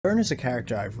Fern is a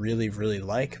character I really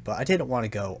like, but I didn't want to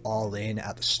go all in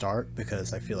at the start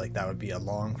because I feel like that would be a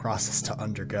long process to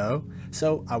undergo.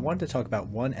 So I wanted to talk about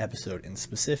one episode in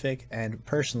specific, and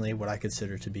personally what I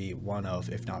consider to be one of,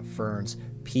 if not Fern's,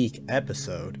 peak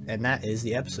episode, and that is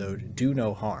the episode Do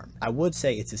No Harm. I would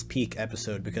say it's his peak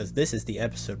episode because this is the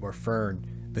episode where Fern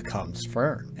becomes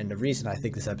Fern. And the reason I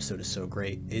think this episode is so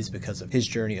great is because of his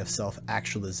journey of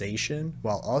self-actualization,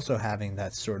 while also having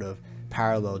that sort of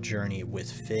parallel journey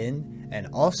with Finn, and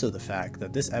also the fact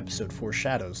that this episode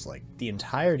foreshadows like the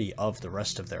entirety of the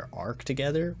rest of their arc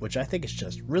together, which I think is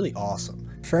just really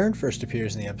awesome. Fern first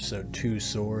appears in the episode Two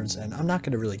Swords, and I'm not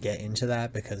going to really get into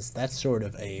that because that's sort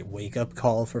of a wake-up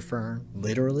call for Fern.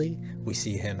 Literally, we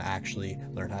see him actually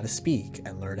learn how to speak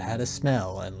and learn how to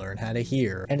smell and learn how to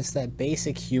hear, and it's that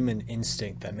basic human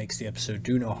instinct that makes the episode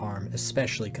Do No Harm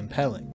especially compelling.